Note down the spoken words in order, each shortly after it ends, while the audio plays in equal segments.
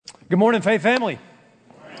Good morning, Faith Family.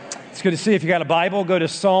 It's good to see you. If you got a Bible, go to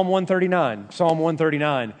Psalm 139. Psalm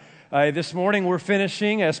 139. This morning we're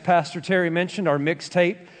finishing, as Pastor Terry mentioned, our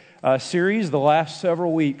mixtape series. The last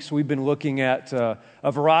several weeks we've been looking at a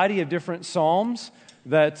variety of different psalms.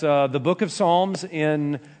 That the book of Psalms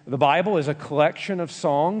in the Bible is a collection of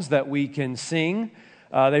songs that we can sing.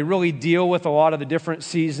 They really deal with a lot of the different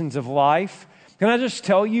seasons of life. Can I just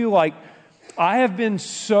tell you, I have been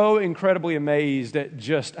so incredibly amazed at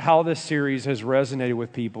just how this series has resonated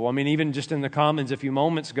with people. I mean, even just in the comments a few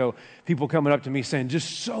moments ago, people coming up to me saying,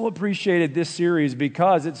 just so appreciated this series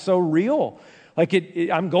because it's so real.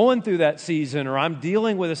 I'm going through that season, or I'm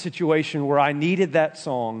dealing with a situation where I needed that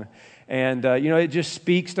song. And, it just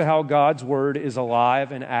speaks to how God's Word is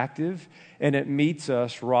alive and active, and it meets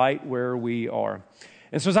us right where we are.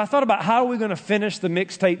 And so as I thought about how are we going to finish the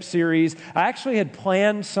mixtape series, I actually had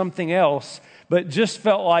planned something else, but just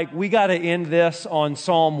felt like we got to end this on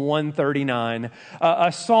Psalm 139,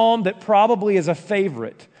 a psalm that probably is a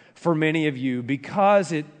favorite for many of you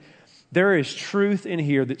because there is truth in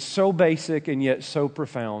here that's so basic and yet so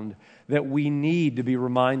profound that we need to be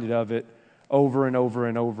reminded of it over and over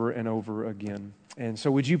and over and over again. And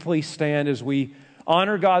so would you please stand as we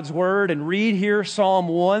honor God's Word and read here Psalm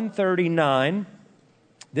 139.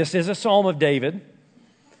 This is a psalm of David.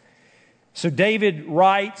 So David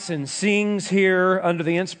writes and sings here under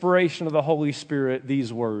the inspiration of the Holy Spirit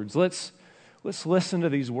these words. Let's listen to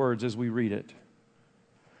these words as we read it.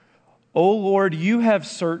 O Lord, you have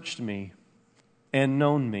searched me and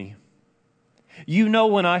known me. You know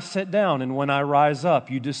when I sit down and when I rise up.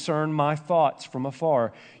 You discern my thoughts from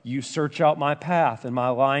afar. You search out my path and my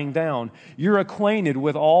lying down. You're acquainted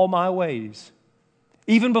with all my ways.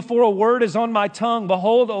 Even before a word is on my tongue,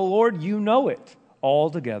 behold, O Lord, you know it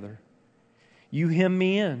altogether. You hem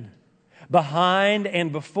me in, behind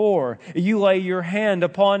and before. You lay your hand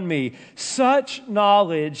upon me. Such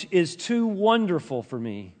knowledge is too wonderful for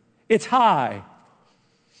me. It's high.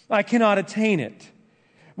 I cannot attain it.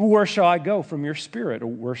 Where shall I go from your spirit? Or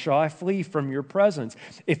where shall I flee from your presence?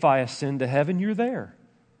 If I ascend to heaven, you're there.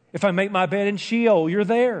 If I make my bed in Sheol, you're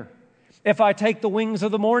there. If I take the wings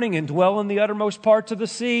of the morning and dwell in the uttermost parts of the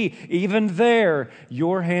sea, even there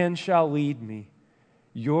your hand shall lead me.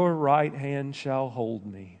 Your right hand shall hold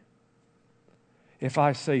me. If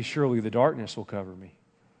I say, surely the darkness will cover me,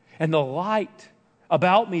 and the light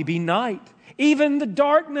about me be night, even the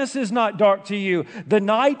darkness is not dark to you. The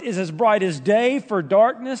night is as bright as day, for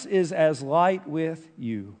darkness is as light with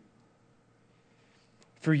you.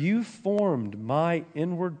 For you formed my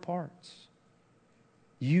inward parts.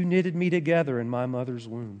 You knitted me together in my mother's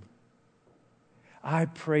womb. I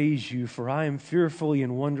praise you, for I am fearfully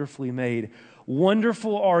and wonderfully made.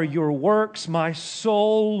 Wonderful are your works. My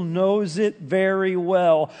soul knows it very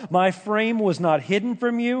well. My frame was not hidden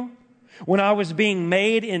from you when I was being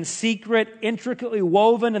made in secret, intricately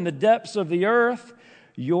woven in the depths of the earth.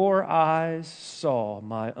 Your eyes saw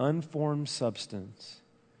my unformed substance.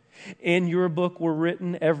 In your book were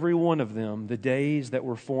written, every one of them, the days that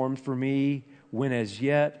were formed for me, when as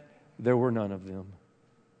yet there were none of them.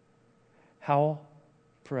 How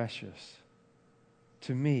precious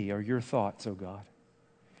to me are your thoughts, O God.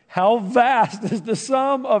 How vast is the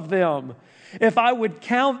sum of them. If I would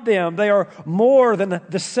count them, they are more than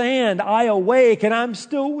the sand. I awake and I'm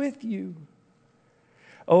still with you.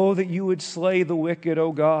 Oh, that you would slay the wicked,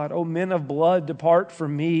 O God. O men of blood, depart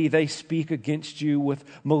from me. They speak against you with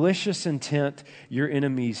malicious intent. Your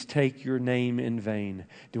enemies take your name in vain.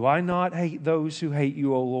 Do I not hate those who hate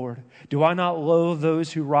you, O Lord? Do I not loathe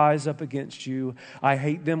those who rise up against you? I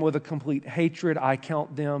hate them with a complete hatred. I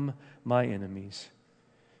count them my enemies.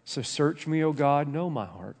 So search me, O God, know my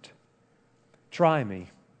heart. Try me,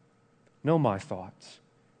 know my thoughts.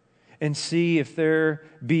 And see if there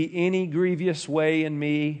be any grievous way in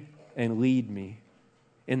me, and lead me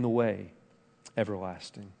in the way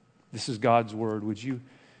everlasting. This is God's word. Would you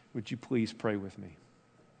please pray with me?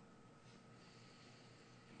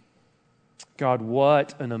 God,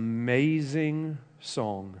 what an amazing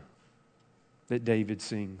song that David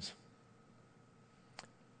sings.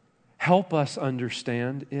 Help us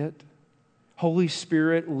understand it. Holy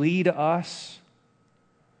Spirit, lead us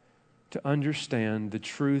to understand the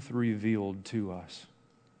truth revealed to us.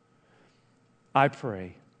 I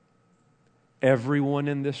pray everyone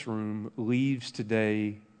in this room leaves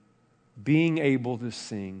today being able to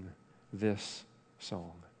sing this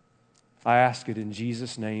song. I ask it in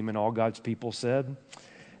Jesus' name, and all God's people said,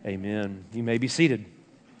 amen. You may be seated.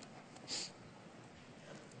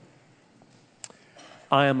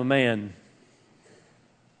 I am a man.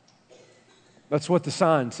 That's what the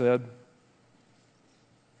sign said.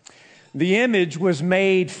 The image was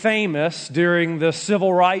made famous during the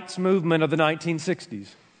civil rights movement of the 1960s.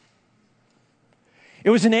 It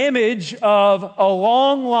was an image of a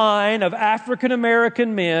long line of African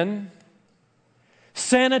American men,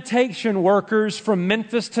 sanitation workers from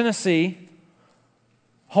Memphis, Tennessee,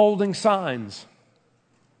 holding signs.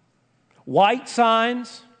 White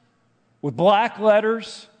signs with black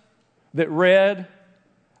letters that read,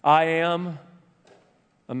 "I am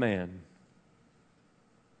a man."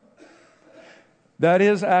 That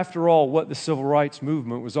is, after all, what the civil rights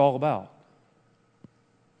movement was all about.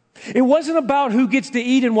 It wasn't about who gets to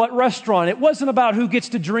eat in what restaurant. It wasn't about who gets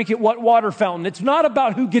to drink at what water fountain. It's not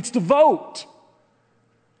about who gets to vote.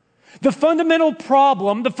 The fundamental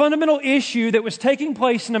problem, the fundamental issue that was taking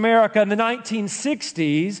place in America in the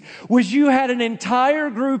 1960s was you had an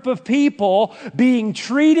entire group of people being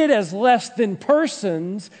treated as less than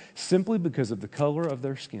persons simply because of the color of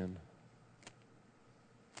their skin.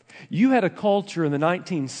 You had a culture in the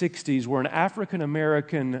 1960s where an African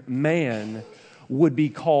American man would be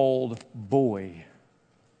called boy.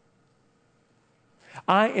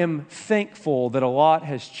 I am thankful that a lot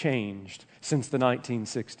has changed since the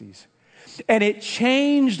 1960s. And it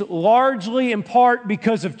changed largely in part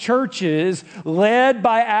because of churches led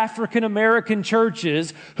by African American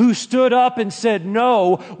churches who stood up and said,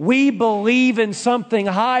 no, we believe in something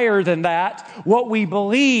higher than that. What we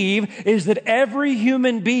believe is that every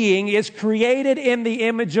human being is created in the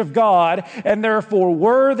image of God and therefore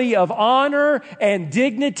worthy of honor and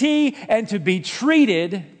dignity and to be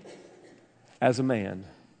treated as a man.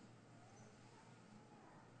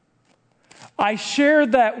 I share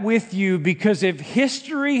that with you because if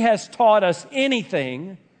history has taught us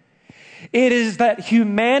anything, it is that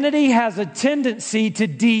humanity has a tendency to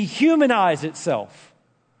dehumanize itself.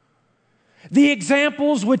 The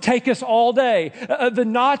examples would take us all day. The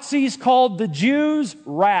Nazis called the Jews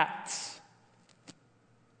rats.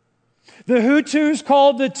 The Hutus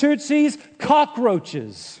called the Tutsis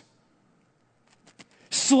cockroaches.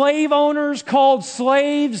 Slave owners called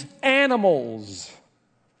slaves animals.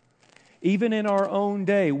 Even in our own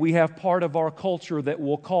day, we have part of our culture that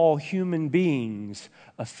will call human beings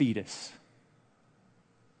a fetus.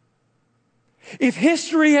 If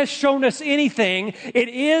history has shown us anything, it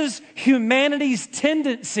is humanity's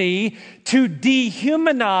tendency to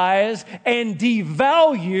dehumanize and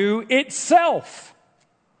devalue itself.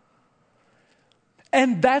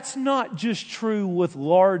 And that's not just true with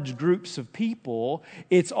large groups of people.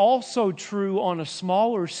 It's also true on a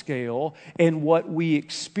smaller scale in what we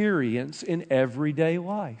experience in everyday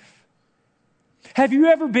life. Have you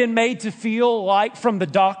ever been made to feel like from the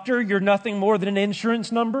doctor you're nothing more than an insurance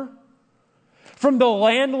number? From the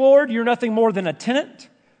landlord you're nothing more than a tenant?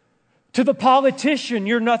 To the politician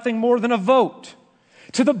you're nothing more than a vote?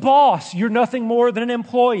 To the boss you're nothing more than an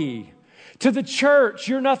employee? To the church,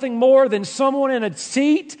 you're nothing more than someone in a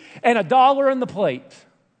seat and a dollar in the plate.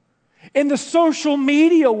 In the social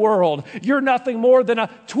media world, you're nothing more than a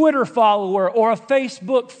Twitter follower or a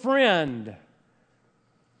Facebook friend.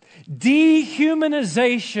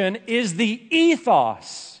 Dehumanization is the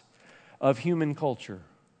ethos of human culture.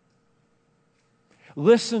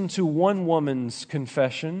 Listen to one woman's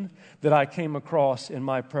confession that I came across in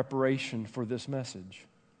my preparation for this message.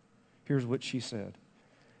 Here's what she said.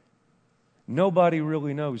 Nobody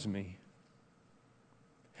really knows me.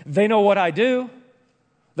 They know what I do.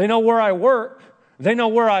 They know where I work. They know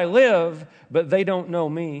where I live, but they don't know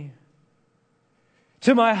me.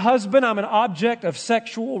 To my husband, I'm an object of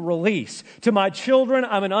sexual release. To my children,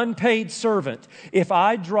 I'm an unpaid servant. If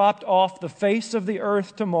I dropped off the face of the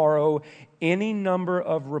earth tomorrow, any number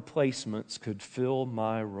of replacements could fill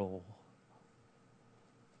my role.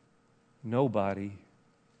 Nobody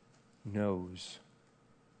knows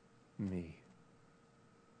me.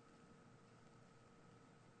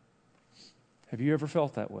 Have you ever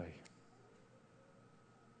felt that way?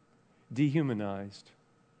 Dehumanized,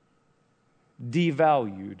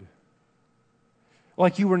 devalued,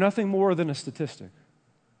 like you were nothing more than a statistic.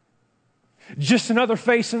 Just another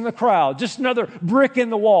face in the crowd, just another brick in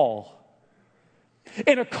the wall.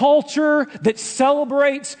 In a culture that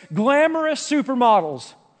celebrates glamorous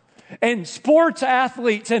supermodels and sports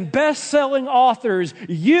athletes and best-selling authors,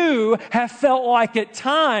 you have felt like at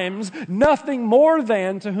times nothing more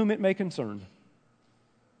than to whom it may concern.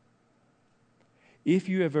 If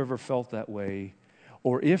you have ever felt that way,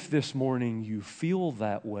 or if this morning you feel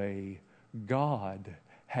that way, God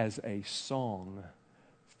has a song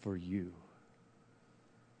for you.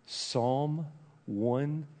 Psalm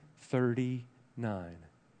 139.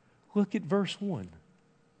 Look at verse 1.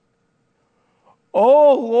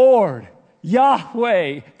 Oh Lord,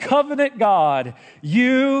 Yahweh, covenant God,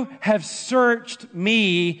 you have searched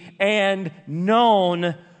me and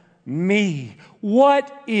known me.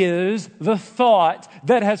 What is the thought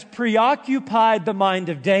that has preoccupied the mind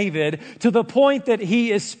of David to the point that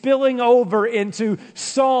he is spilling over into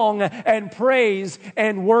song and praise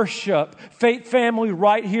and worship? Faith family,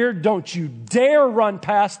 right here, don't you dare run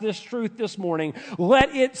past this truth this morning.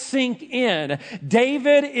 Let it sink in.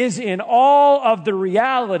 David is in awe of the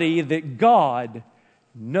reality that God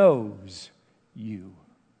knows you.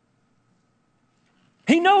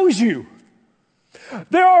 He knows you.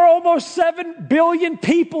 There are almost 7 billion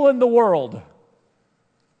people in the world.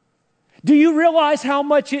 Do you realize how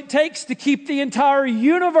much it takes to keep the entire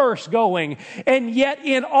universe going? And yet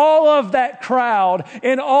in all of that crowd,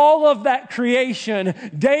 in all of that creation,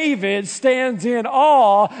 David stands in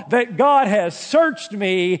awe that God has searched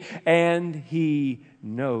me and He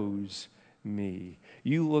knows me.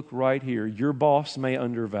 You look right here. Your boss may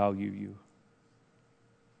undervalue you.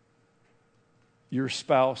 Your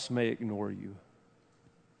spouse may ignore you.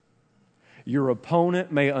 Your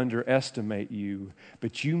opponent may underestimate you,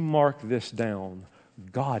 but you mark this down.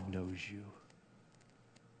 God knows you.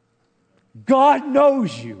 God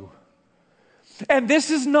knows you. And this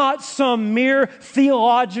is not some mere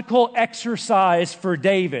theological exercise for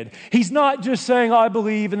David. He's not just saying, I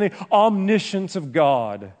believe in the omniscience of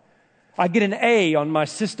God. I get an A on my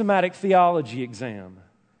systematic theology exam.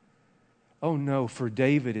 Oh no, for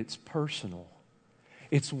David it's personal.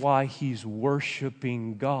 It's why he's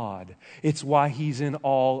worshiping God. It's why he's in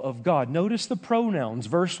awe of God. Notice the pronouns.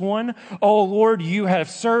 Verse 1, oh Lord, you have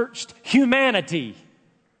searched humanity.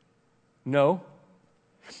 No.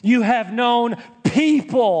 You have known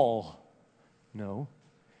people. No.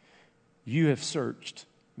 You have searched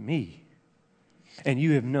me. And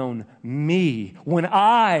you have known me. When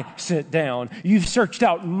I sit down, you've searched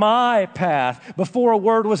out my path before a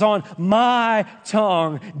word was on my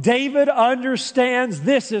tongue. David understands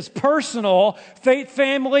this is personal. Faith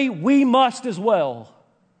family, we must as well.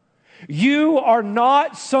 You are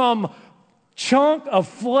not some chunk of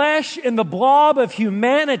flesh in the blob of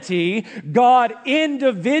humanity. God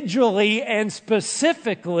individually and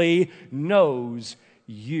specifically knows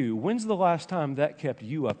you. When's the last time that kept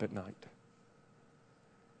you up at night?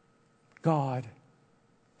 God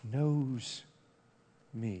knows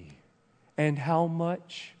me. And how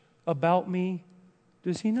much about me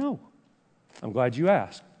does He know? I'm glad you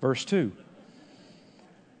asked. Verse 2.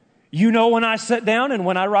 You know when I sit down and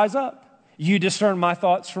when I rise up. You discern my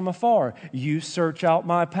thoughts from afar. You search out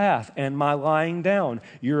my path and my lying down.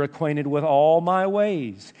 You're acquainted with all my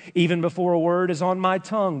ways. Even before a word is on my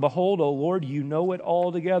tongue, behold, O Lord, you know it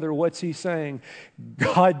all together. What's he saying?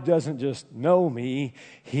 God doesn't just know me.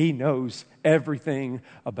 He knows everything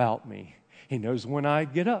about me. He knows when I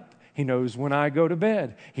get up. He knows when I go to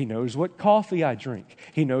bed. He knows what coffee I drink.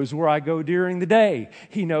 He knows where I go during the day.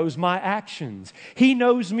 He knows my actions. He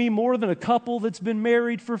knows me more than a couple that's been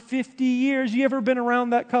married for 50 years. You ever been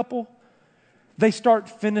around that couple? They start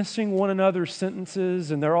finishing one another's sentences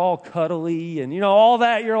and they're all cuddly and all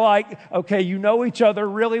that. You're like, okay, you know each other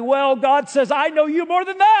really well. God says, I know you more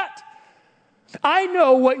than that. I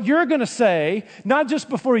know what you're going to say, not just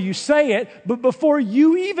before you say it, but before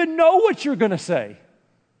you even know what you're going to say.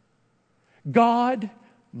 God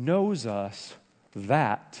knows us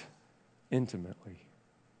that intimately.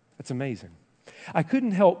 That's amazing. I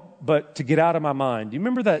couldn't help but to get out of my mind. Do you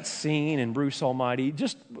remember that scene in Bruce Almighty?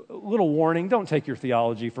 Just a little warning. Don't take your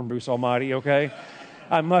theology from Bruce Almighty, okay?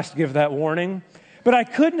 I must give that warning. But I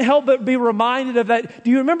couldn't help but be reminded of that. Do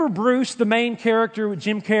you remember Bruce, the main character with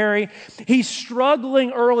Jim Carrey? He's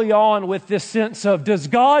struggling early on with this sense of, does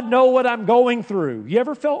God know what I'm going through? You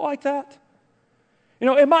ever felt like that?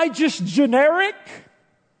 Am I just generic?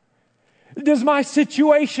 Does my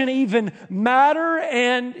situation even matter?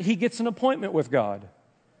 And he gets an appointment with God.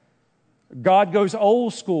 God goes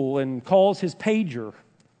old school and calls his pager.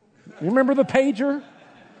 You remember the pager?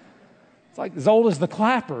 It's like as old as the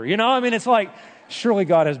clapper, it's like, surely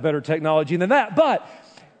God has better technology than that. But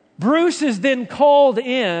Bruce is then called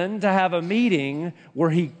in to have a meeting where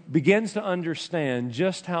he begins to understand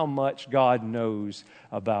just how much God knows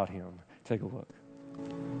about him. Take a look.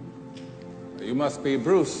 You must be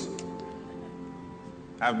Bruce.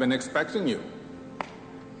 I've been expecting you.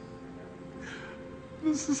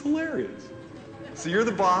 This is hilarious. So you're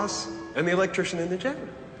the boss and the electrician in the jet.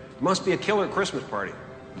 Must be a killer Christmas party.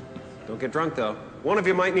 Don't get drunk, though. One of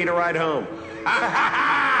you might need a ride home.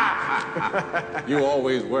 You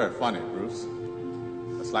always were funny, Bruce.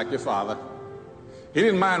 Just like your father. He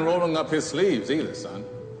didn't mind rolling up his sleeves either, son.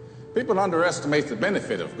 People underestimate the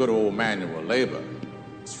benefit of good old manual labor.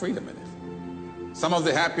 It's freedom in it. Some of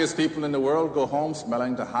the happiest people in the world go home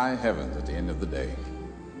smelling to high heavens at the end of the day.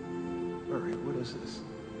 All right, what is this?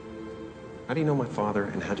 How do you know my father,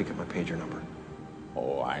 and how'd you get my pager number?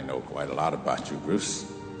 Oh, I know quite a lot about you, Bruce.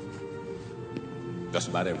 Just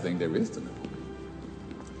about everything there is to know.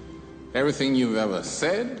 Everything you've ever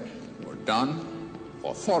said, or done,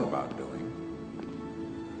 or thought about doing,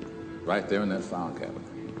 right there in that file cabinet.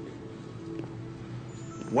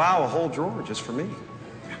 Wow, a whole drawer just for me.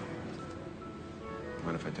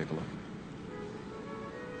 Mind if I take a look?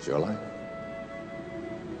 Sure like.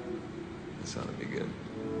 This ought to be good.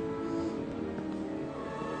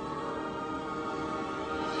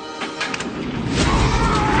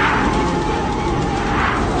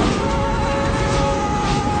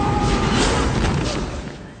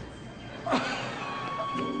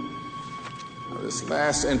 This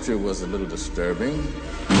last entry was a little disturbing.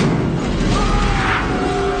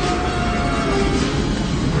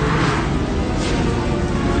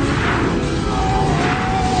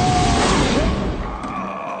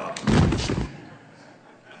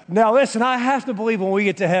 Now, listen, I have to believe when we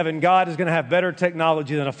get to heaven, God is going to have better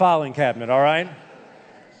technology than a filing cabinet, all right?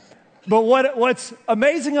 But what's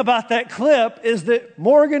amazing about that clip is that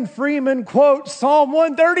Morgan Freeman quotes Psalm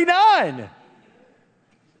 139.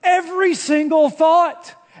 Every single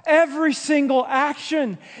thought, every single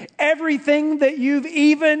action, everything that you've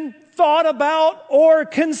even thought about or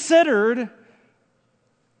considered,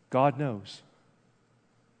 God knows.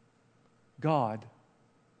 God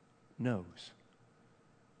knows.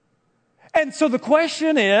 And so the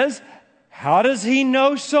question is, how does he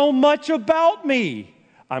know so much about me?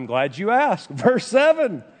 I'm glad you asked. Verse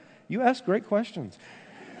 7. You ask great questions.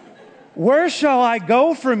 Where shall I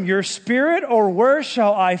go from your spirit, or where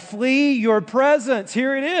shall I flee your presence?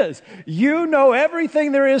 Here it is. You know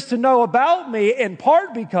everything there is to know about me, in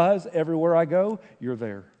part because everywhere I go, you're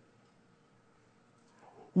there.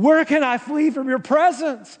 Where can I flee from your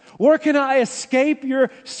presence? Where can I escape your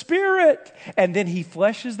spirit? And then he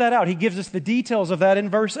fleshes that out. He gives us the details of that in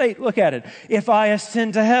verse 8. Look at it. If I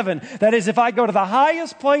ascend to heaven, that is, if I go to the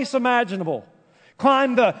highest place imaginable,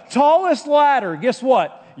 climb the tallest ladder, guess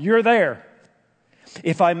what? You're there.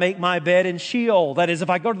 If I make my bed in Sheol, that is, if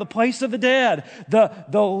I go to the place of the dead, the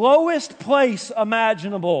lowest place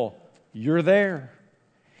imaginable, you're there.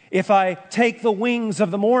 If I take the wings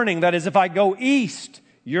of the morning, that is, if I go east,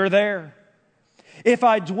 you're there. If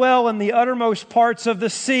I dwell in the uttermost parts of the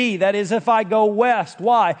sea, that is, if I go west.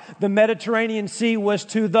 Why? The Mediterranean Sea was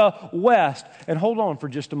to the west. And hold on for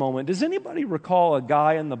just a moment. Does anybody recall a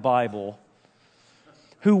guy in the Bible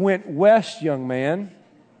who went west, young man,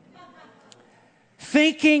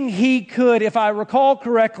 thinking he could, if I recall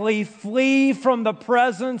correctly, flee from the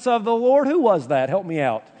presence of the Lord? Who was that? Help me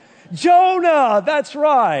out. Jonah, that's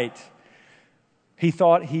right. He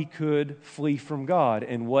thought he could flee from God.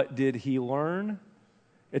 And what did he learn?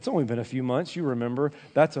 It's only been a few months, you remember.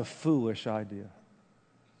 That's a foolish idea.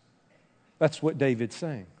 That's what David's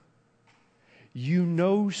saying. You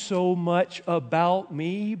know so much about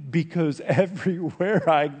me because everywhere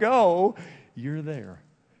I go, you're there.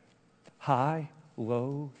 High,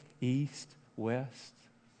 low, east, west.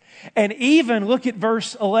 And even, look at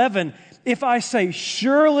verse 11, if I say,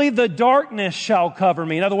 surely the darkness shall cover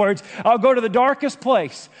me. In other words, I'll go to the darkest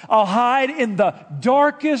place. I'll hide in the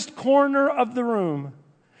darkest corner of the room.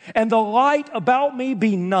 And the light about me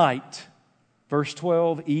be night. Verse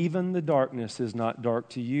 12, even the darkness is not dark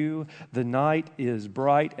to you. The night is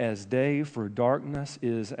bright as day, for darkness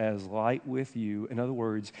is as light with you. In other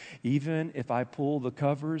words, even if I pull the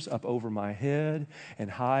covers up over my head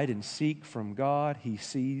and hide and seek from God, He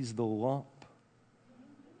sees the lump.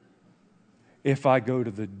 If I go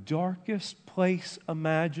to the darkest place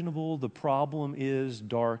imaginable, the problem is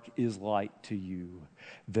dark is light to you.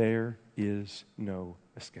 There is no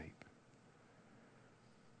escape.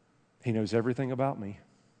 He knows everything about me,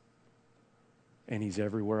 and He's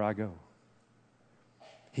everywhere I go.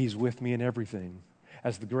 He's with me in everything.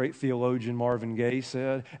 As the great theologian Marvin Gaye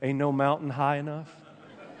said, ain't no mountain high enough,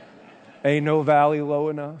 ain't no valley low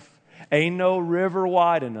enough, ain't no river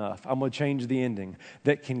wide enough, I'm going to change the ending,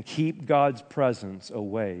 that can keep God's presence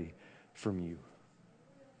away from you.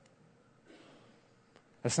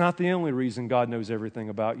 That's not the only reason God knows everything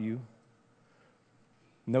about you.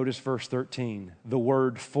 Notice verse 13. The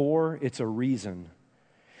word for, it's a reason.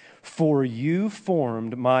 For you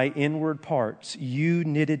formed my inward parts. You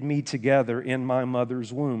knitted me together in my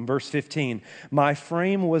mother's womb. Verse 15. My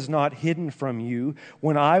frame was not hidden from you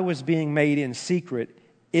when I was being made in secret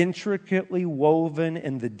intricately woven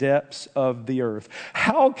in the depths of the earth.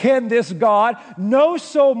 How can this God know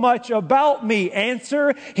so much about me?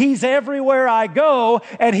 Answer, He's everywhere I go,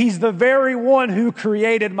 and He's the very one who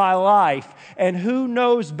created my life. And who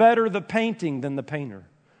knows better the painting than the painter?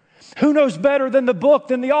 Who knows better than the book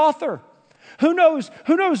than the author? Who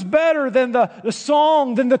knows better than the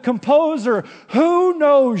song, than the composer? Who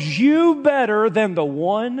knows you better than the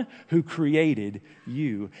one who created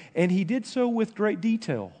you? And He did so with great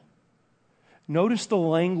detail. Notice the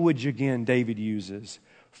language again David uses.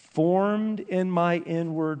 Formed in my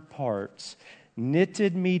inward parts,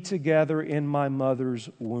 knitted me together in my mother's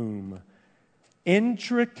womb,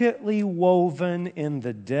 intricately woven in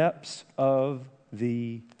the depths of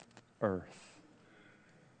the earth.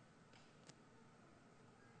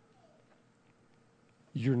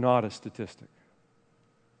 You're not a statistic.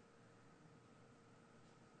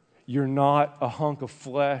 You're not a hunk of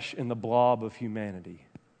flesh in the blob of humanity.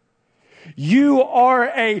 You are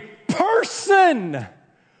a person,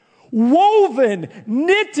 woven,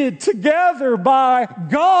 knitted together by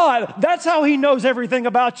God. That's how He knows everything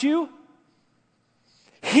about you.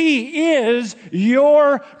 He is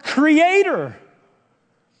your creator.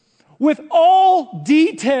 With all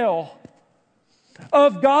detail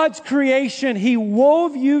of God's creation, He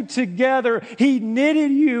wove you together. He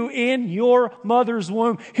knitted you in your mother's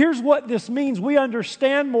womb. Here's what this means. We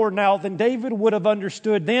understand more now than David would have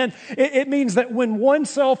understood then. It means that when one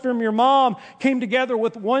cell from your mom came together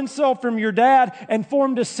with one cell from your dad and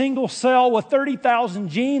formed a single cell with 30,000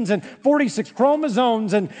 genes and 46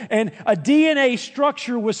 chromosomes and a DNA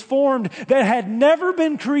structure was formed that had never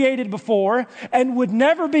been created before and would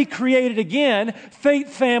never be created again, faith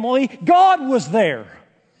family, God was there.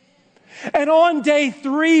 And on day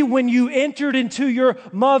 3, when you entered into your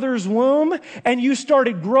mother's womb and you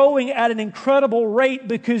started growing at an incredible rate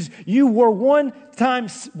because you were one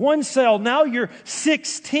cell, now you're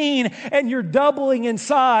 16 and you're doubling in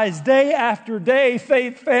size day after day,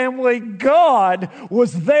 faith family, God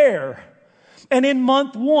was there. And in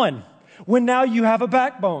month 1, when now you have a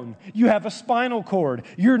backbone, you have a spinal cord,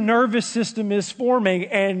 your nervous system is forming,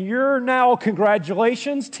 and you're now,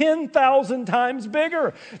 congratulations, 10,000 times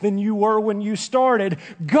bigger than you were when you started.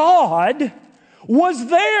 God was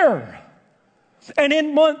there. And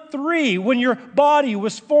in month 3, when your body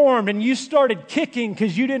was formed and you started kicking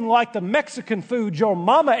because you didn't like the Mexican food your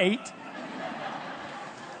mama ate,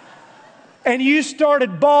 and you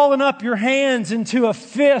started balling up your hands into a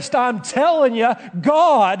fist, I'm telling you,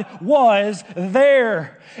 God was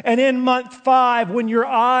there. And in month 5, when your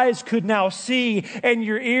eyes could now see and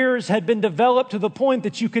your ears had been developed to the point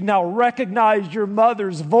that you could now recognize your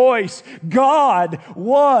mother's voice, God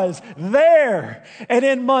was there. And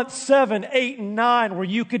in month 7, 8, and 9, where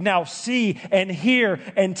you could now see and hear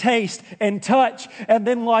and taste and touch, and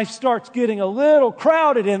then life starts getting a little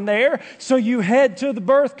crowded in there, so you head to the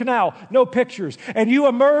birth canal, no pictures, and you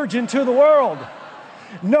emerge into the world.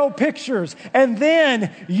 No pictures. And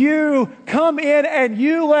then you come in and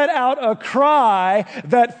you let out a cry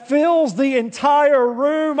that fills the entire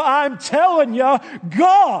room. I'm telling you,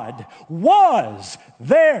 God was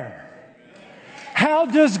there. How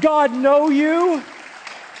does God know you?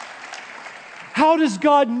 How does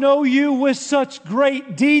God know you with such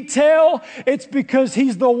great detail? It's because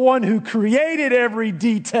He's the one who created every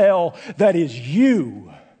detail that is you.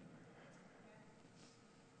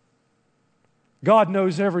 God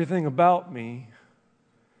knows everything about me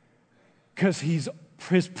because His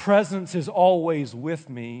presence is always with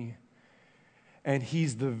me, and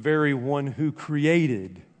He's the very one who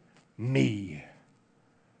created me.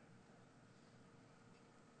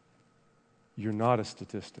 You're not a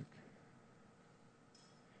statistic.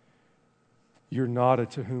 You're not a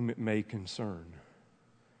to whom it may concern.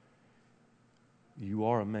 You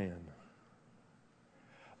are a man,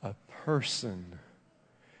 a person,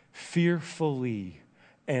 fearfully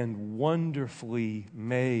and wonderfully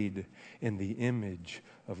made in the image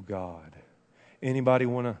of God. Anybody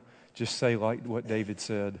want to just say like what David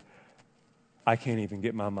said? I can't even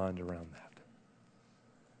get my mind around that.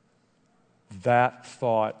 That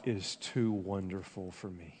thought is too wonderful for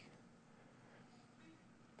me.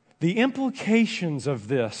 The implications of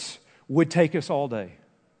this would take us all day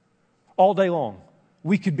long.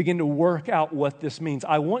 We could begin to work out what this means.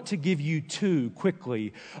 I want to give you 2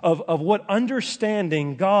 quickly of what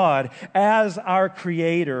understanding God as our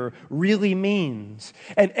Creator really means.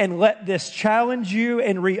 And let this challenge you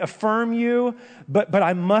and reaffirm you, but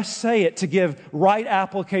I must say it to give right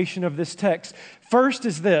application of this text. First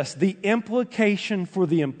is this: the implication for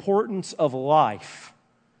the importance of life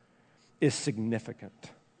is significant.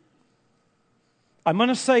 I'm going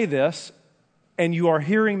to say this, and you are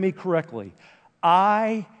hearing me correctly,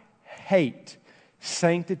 I hate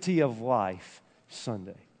Sanctity of Life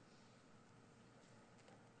Sunday.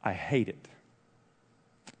 I hate it.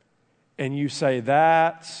 And you say,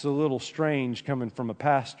 that's a little strange coming from a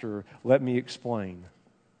pastor. Let me explain.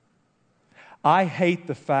 I hate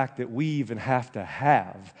the fact that we even have to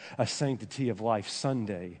have a Sanctity of Life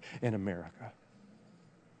Sunday in America.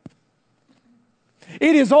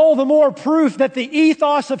 It is all the more proof that the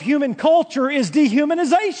ethos of human culture is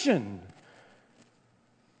dehumanization.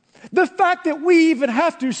 The fact that we even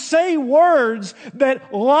have to say words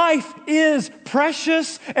that life is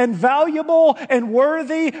precious and valuable and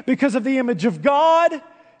worthy because of the image of God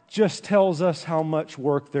just tells us how much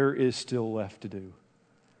work there is still left to do.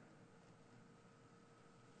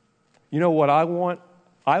 You know what I want?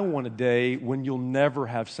 I want a day when you'll never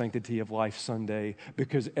have Sanctity of Life Sunday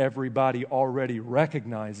because everybody already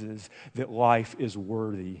recognizes that life is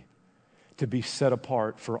worthy to be set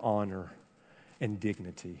apart for honor and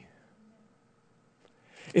dignity.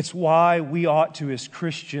 It's why we ought to, as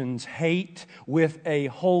Christians, hate with a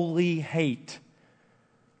holy hate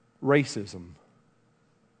racism.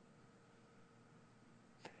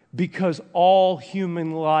 Because all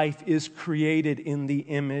human life is created in the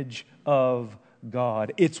image of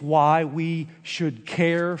God. It's why we should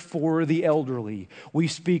care for the elderly. We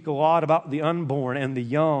speak a lot about the unborn and the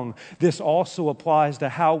young. This also applies to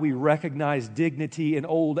how we recognize dignity in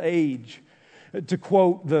old age. To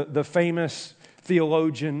quote the famous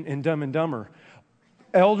theologian in Dumb and Dumber,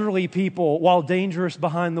 elderly people, while dangerous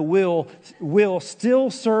behind the wheel, will still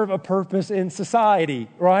serve a purpose in society,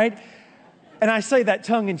 right? And I say that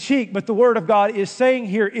tongue in cheek, but the Word of God is saying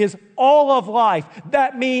here is all of life.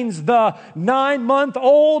 That means the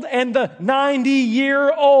 9-month-old and the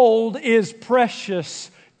 90-year-old is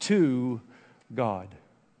precious to God.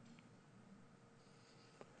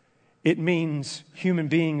 It means human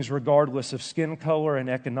beings, regardless of skin color and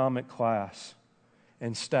economic class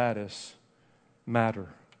and status, matter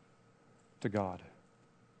to God.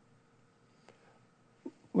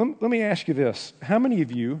 Let me ask you this. How many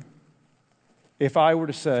of you, if I were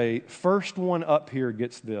to say, first one up here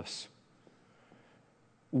gets this,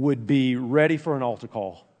 would be ready for an altar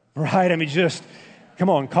call, right? I mean, just, come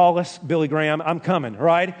on, call us, Billy Graham, I'm coming,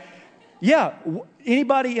 right? Yeah,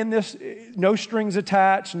 anybody in this, no strings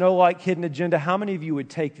attached, no like hidden agenda, how many of you would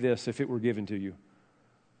take this if it were given to you?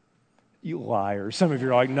 You liars. Some of you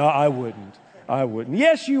are like, no, I wouldn't. I wouldn't.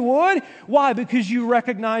 Yes, you would. Why? Because you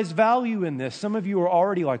recognize value in this. Some of you are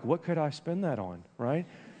already like, what could I spend that on, right?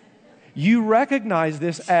 You recognize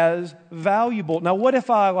this as valuable. Now, what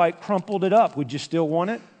if I crumpled it up? Would you still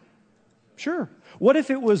want it? Sure. What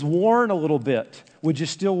if it was worn a little bit? Would you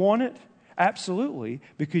still want it? Absolutely,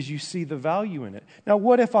 because you see the value in it. Now,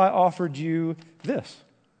 what if I offered you this?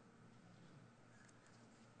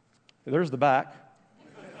 There's the back,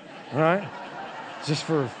 all right? Just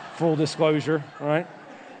for full disclosure, all right?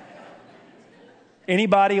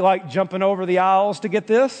 Anybody jumping over the aisles to get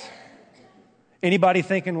this? Anybody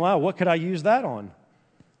thinking, wow, what could I use that on?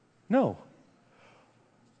 No.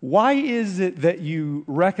 Why is it that you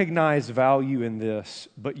recognize value in this,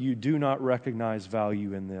 but you do not recognize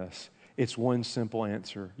value in this? It's one simple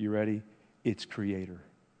answer. You ready? It's Creator.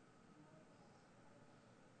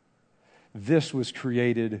 This was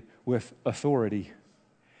created with authority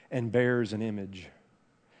and bears an image.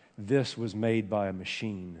 This was made by a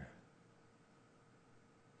machine.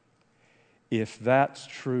 If that's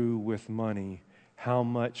true with money, how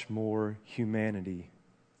much more humanity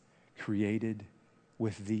created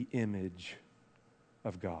with the image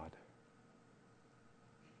of God?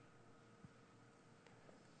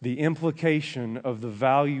 The implication of the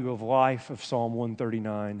value of life of Psalm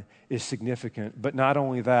 139 is significant. But not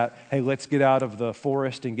only that, hey, let's get out of the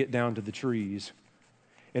forest and get down to the trees.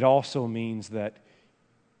 It also means that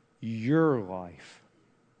your life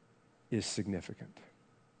is significant.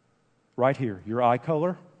 Right here, your eye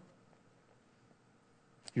color,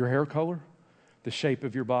 your hair color, the shape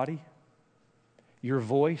of your body, your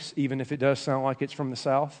voice, even if it does sound like it's from the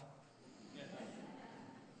South.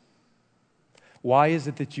 Why is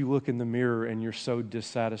it that you look in the mirror and you're so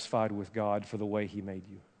dissatisfied with God for the way He made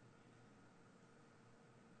you?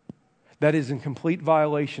 That is in complete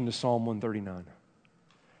violation to Psalm 139.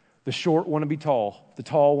 The short want to be tall. The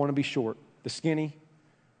tall want to be short. The skinny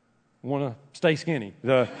want to stay skinny.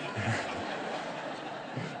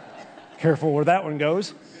 Careful where that one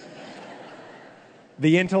goes.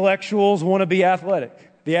 The intellectuals want to be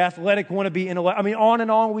athletic. The athletic want to be intellectual. I mean, on and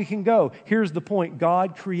on we can go. Here's the point.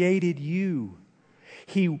 God created you.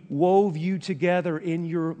 He wove you together in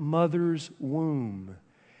your mother's womb.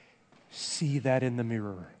 See that in the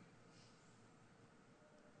mirror.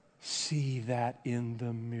 see that in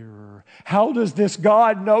the mirror. How does this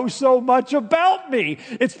God know so much about me?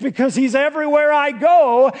 It's because He's everywhere I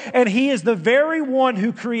go, and He is the very one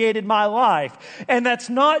who created my life. And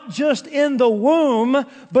that's not just in the womb,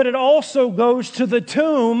 but it also goes to the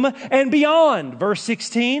tomb and beyond. Verse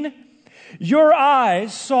 16, your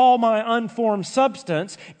eyes saw my unformed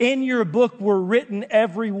substance. In your book were written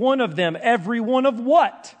every one of them. Every one of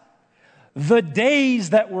what? The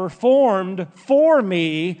days that were formed for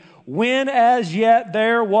me, when as yet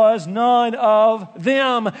there was none of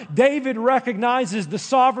them. David recognizes the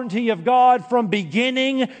sovereignty of God from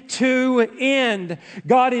beginning to end.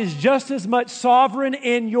 God is just as much sovereign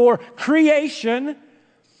in your creation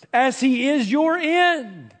as He is your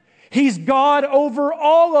end. He's God over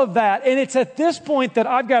all of that. And it's at this point that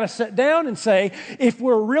I've got to sit down and say, if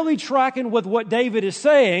we're really tracking with what David is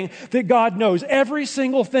saying, that God knows every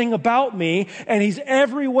single thing about me, and He's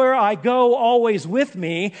everywhere I go, always with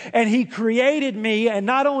me, and He created me, and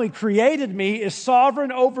not only created me, is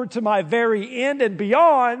sovereign over to my very end and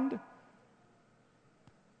beyond,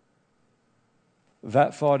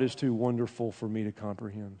 that thought is too wonderful for me to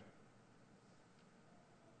comprehend.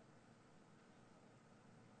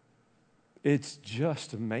 It's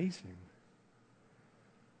just amazing.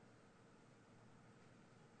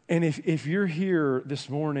 And if you're here this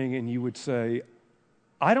morning and you would say,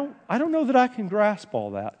 I don't know that I can grasp all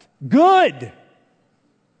that. Good!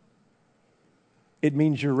 It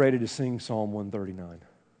means you're ready to sing Psalm 139.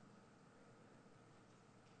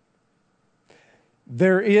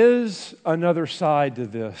 There is another side to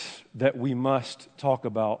this that we must talk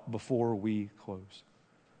about before we close.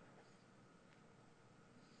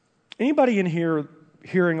 Anybody in here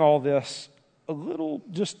hearing all this a little,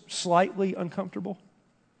 just slightly uncomfortable?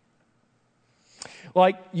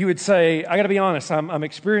 Like you would say, I got to be honest, I'm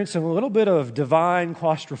experiencing a little bit of divine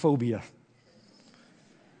claustrophobia.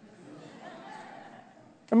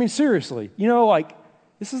 I mean, seriously, like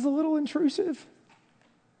this is a little intrusive.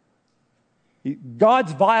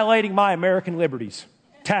 God's violating my American liberties.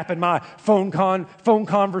 Tapping my phone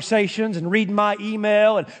conversations and reading my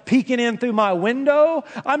email and peeking in through my window.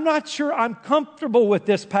 I'm not sure I'm comfortable with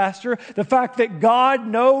this, Pastor. The fact that God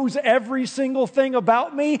knows every single thing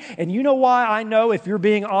about me. And you know why I know, if you're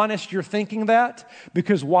being honest, you're thinking that?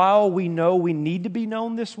 Because while we know we need to be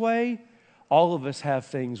known this way, all of us have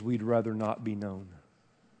things we'd rather not be known.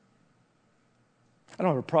 I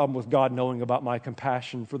don't have a problem with God knowing about my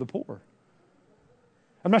compassion for the poor.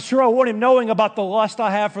 I'm not sure I want Him knowing about the lust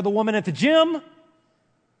I have for the woman at the gym.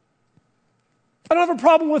 I don't have a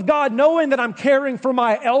problem with God knowing that I'm caring for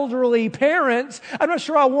my elderly parents. I'm not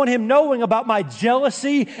sure I want Him knowing about my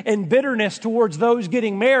jealousy and bitterness towards those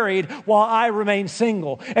getting married while I remain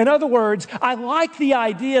single. In other words, I like the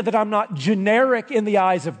idea that I'm not generic in the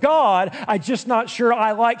eyes of God. I'm just not sure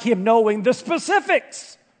I like Him knowing the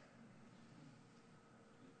specifics.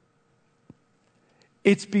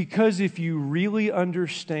 It's because if you really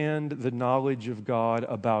understand the knowledge of God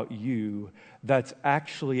about you, that's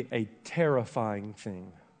actually a terrifying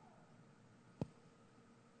thing.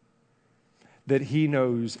 That He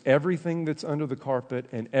knows everything that's under the carpet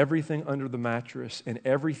and everything under the mattress and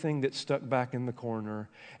everything that's stuck back in the corner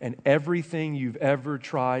and everything you've ever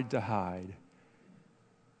tried to hide.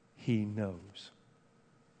 He knows.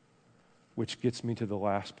 Which gets me to the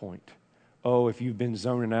last point. Oh, if you've been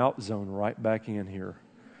zoning out, zone right back in here.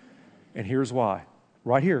 And here's why.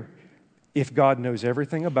 Right here. If God knows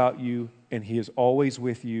everything about you and He is always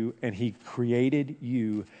with you and He created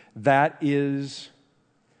you, that is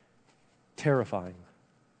terrifying.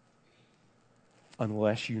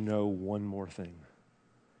 Unless you know one more thing.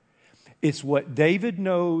 It's what David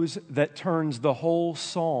knows that turns the whole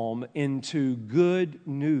psalm into good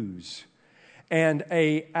news and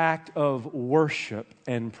an act of worship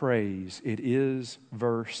and praise. It is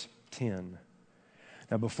verse 10.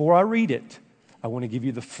 Now, before I read it, I want to give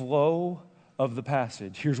you the flow of the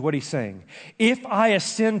passage. Here's what he's saying. If I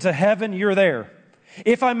ascend to heaven, you're there.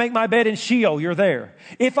 If I make my bed in Sheol, you're there.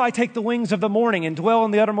 If I take the wings of the morning and dwell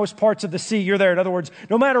in the uttermost parts of the sea, you're there. In other words,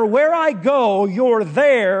 no matter where I go, you're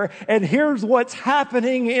there. And here's what's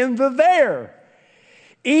happening in the there.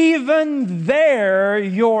 Even there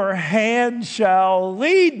your hand shall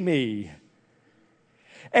lead me,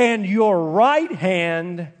 and your right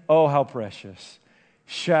hand, oh how precious,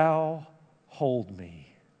 shall hold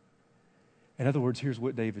me. In other words, here's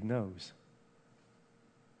what David knows.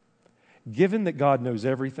 Given that God knows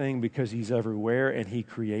everything because He's everywhere and He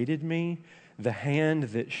created me, the hand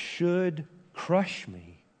that should crush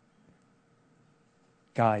me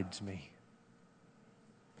guides me.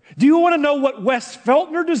 Do you want to know what Wes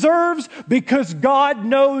Feltner deserves? Because God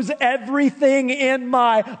knows everything in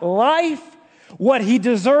my life. What he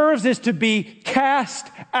deserves is to be cast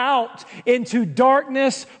out into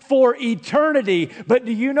darkness for eternity. But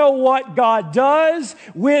do you know what God does?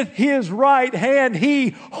 With his right hand,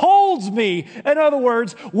 he holds me. In other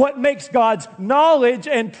words, what makes God's knowledge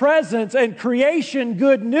and presence and creation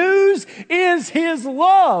good news is his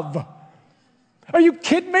love. Are you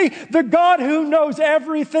kidding me? The God who knows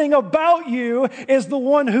everything about you is the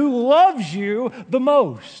one who loves you the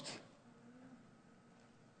most.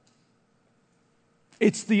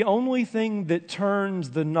 It's the only thing that turns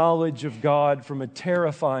the knowledge of God from a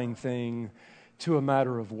terrifying thing to a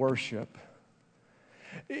matter of worship.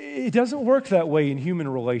 It doesn't work that way in human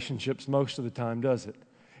relationships most of the time, does it?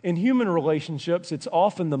 In human relationships, it's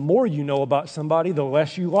often the more you know about somebody, the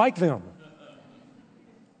less you like them.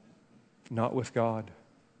 Not with God.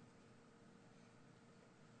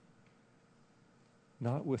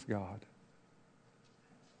 Not with God.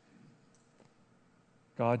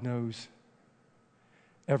 God knows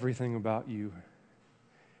everything about you,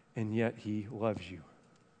 and yet he loves you.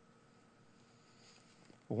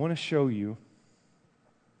 I want to show you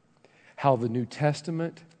how the New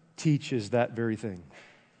Testament teaches that very thing.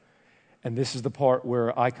 And this is the part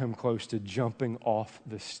where I come close to jumping off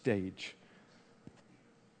the stage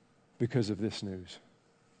because of this news.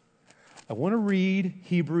 I want to read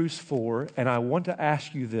Hebrews 4, and I want to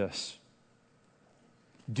ask you this.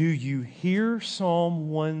 Do you hear Psalm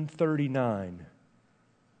 139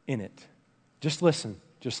 in it? Just listen,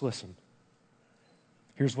 just listen.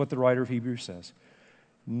 Here's what the writer of Hebrews says.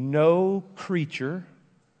 No creature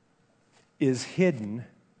is hidden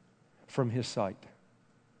from his sight.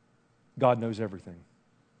 God knows everything.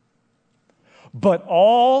 But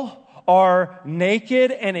all are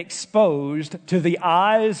naked and exposed to the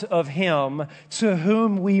eyes of him to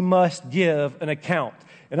whom we must give an account.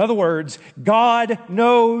 In other words, God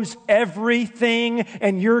knows everything,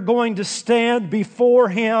 and you're going to stand before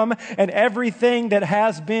him, and everything that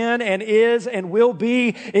has been and is and will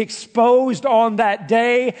be exposed on that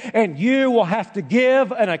day, and you will have to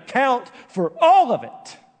give an account for all of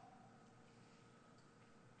it.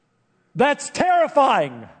 That's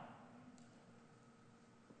terrifying.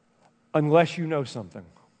 Unless you know something.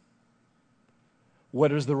 What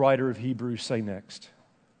does the writer of Hebrews say next?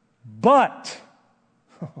 But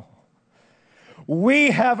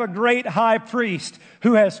we have a great high priest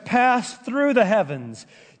who has passed through the heavens,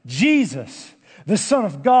 Jesus, the Son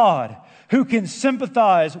of God, who can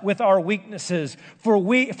sympathize with our weaknesses.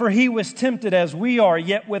 For he was tempted as we are,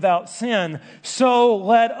 yet without sin. So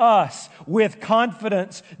let us, with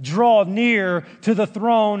confidence, draw near to the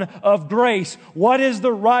throne of grace. What is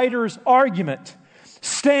the writer's argument?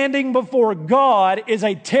 Standing before God is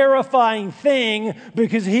a terrifying thing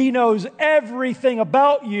because he knows everything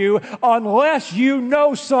about you unless you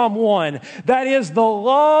know someone. That is the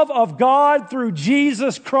love of God through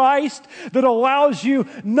Jesus Christ that allows you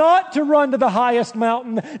not to run to the highest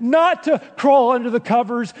mountain, not to crawl under the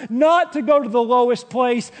covers, not to go to the lowest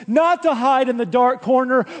place, not to hide in the dark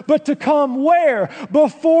corner, but to come where?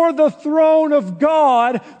 Before the throne of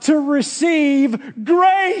God to receive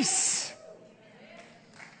grace.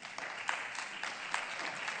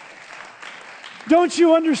 Don't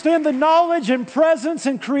you understand? The knowledge and presence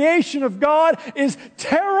and creation of God is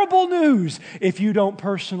terrible news if you don't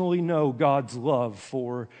personally know God's love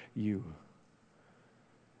for you.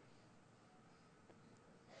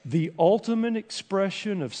 The ultimate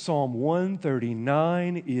expression of Psalm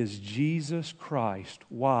 139 is Jesus Christ.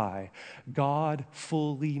 Why? God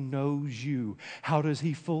fully knows you. How does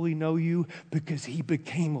he fully know you? Because he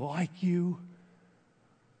became like you,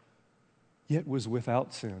 yet was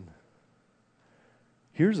without sin.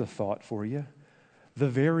 Here's a thought for you. The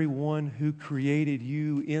very one who created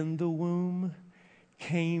you in the womb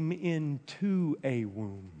came into a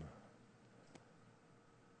womb.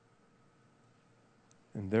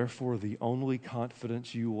 And therefore, the only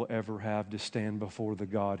confidence you will ever have to stand before the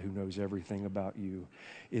God who knows everything about you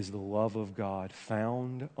is the love of God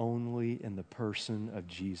found only in the person of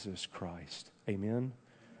Jesus Christ. Amen?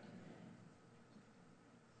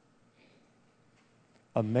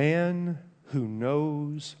 A man who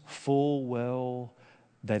knows full well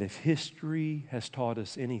that if history has taught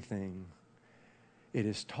us anything, it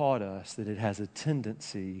has taught us that it has a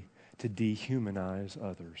tendency to dehumanize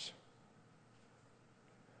others.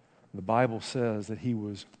 The Bible says that he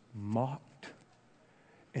was mocked,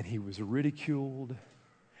 and he was ridiculed,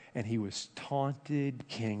 and he was taunted,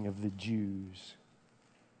 King of the Jews.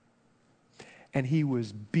 And he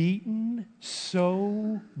was beaten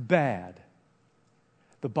so bad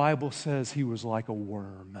The Bible says he was like a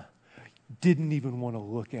worm. Didn't even want to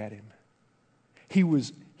look at him. He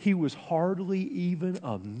was hardly even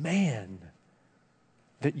a man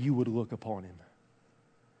that you would look upon him.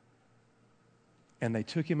 And they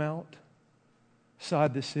took him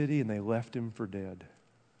outside the city and they left him for dead.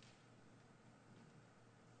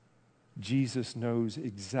 Jesus knows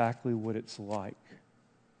exactly what it's like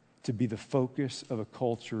to be the focus of a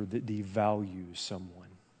culture that devalues someone.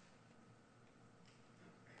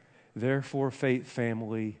 Therefore, faith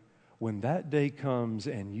family, when that day comes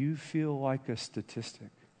and you feel like a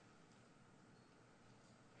statistic,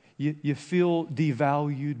 you feel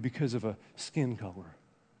devalued because of a skin color,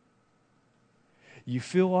 you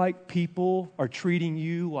feel like people are treating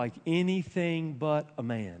you like anything but a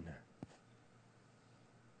man,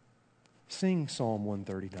 sing Psalm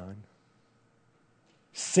 139.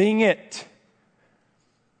 Sing it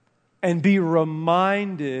and be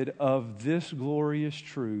reminded of this glorious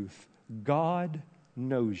truth. God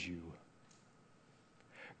knows you.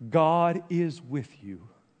 God is with you.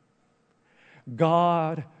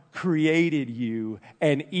 God created you,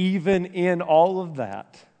 and even in all of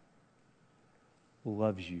that,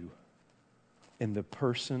 loves you in the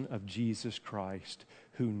person of Jesus Christ,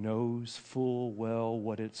 who knows full well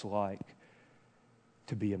what it's like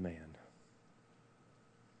to be a man.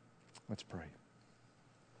 Let's pray.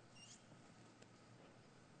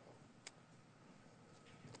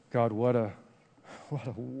 God, what a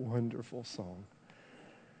wonderful song.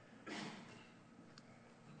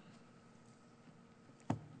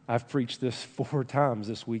 I've preached this 4 times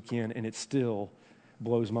this weekend, and it still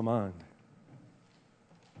blows my mind.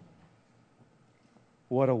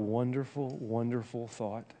 What a wonderful, wonderful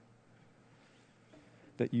thought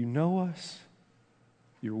that you know us,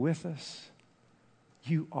 you're with us,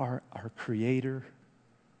 you are our Creator,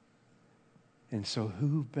 and so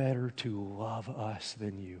who better to love us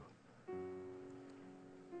than you?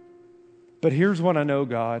 But here's what I know,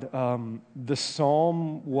 God. The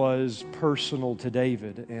psalm was personal to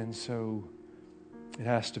David, and so it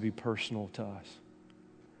has to be personal to us.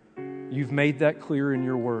 You've made that clear in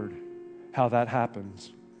your word, how that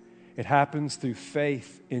happens. It happens through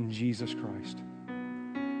faith in Jesus Christ.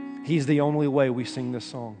 He's the only way we sing this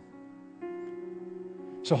song.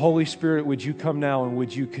 So Holy Spirit, would you come now and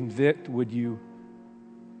would you convict, would you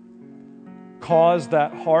cause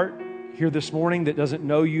that heart here this morning that doesn't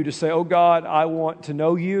know you to say, oh God, I want to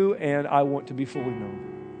know you and I want to be fully known.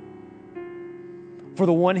 For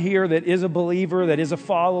the one here that is a believer, that is a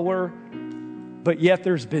follower, but yet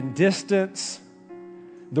there's been distance,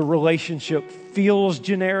 the relationship feels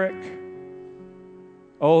generic,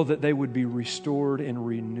 oh, that they would be restored and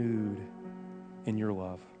renewed in your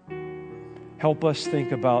love. Help us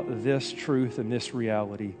think about this truth and this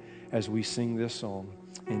reality as we sing this song.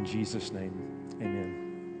 In Jesus' name, amen.